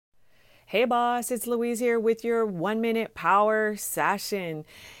Hey boss, it's Louise here with your 1 minute power session.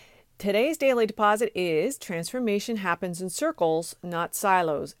 Today's daily deposit is transformation happens in circles, not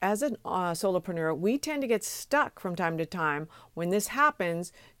silos. As a solopreneur, we tend to get stuck from time to time. When this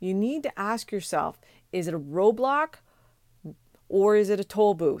happens, you need to ask yourself, is it a roadblock or is it a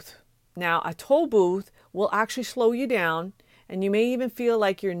toll booth? Now, a toll booth will actually slow you down, and you may even feel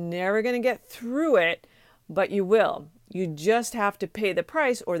like you're never going to get through it, but you will. You just have to pay the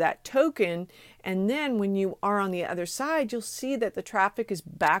price or that token, and then when you are on the other side, you'll see that the traffic is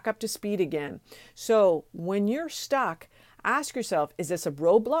back up to speed again. So when you're stuck, ask yourself, is this a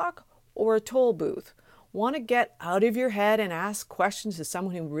roadblock or a toll booth? Want to get out of your head and ask questions to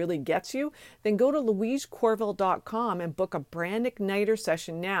someone who really gets you? Then go to louisecorville.com and book a brand igniter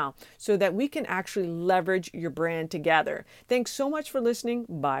session now so that we can actually leverage your brand together. Thanks so much for listening.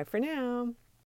 Bye for now.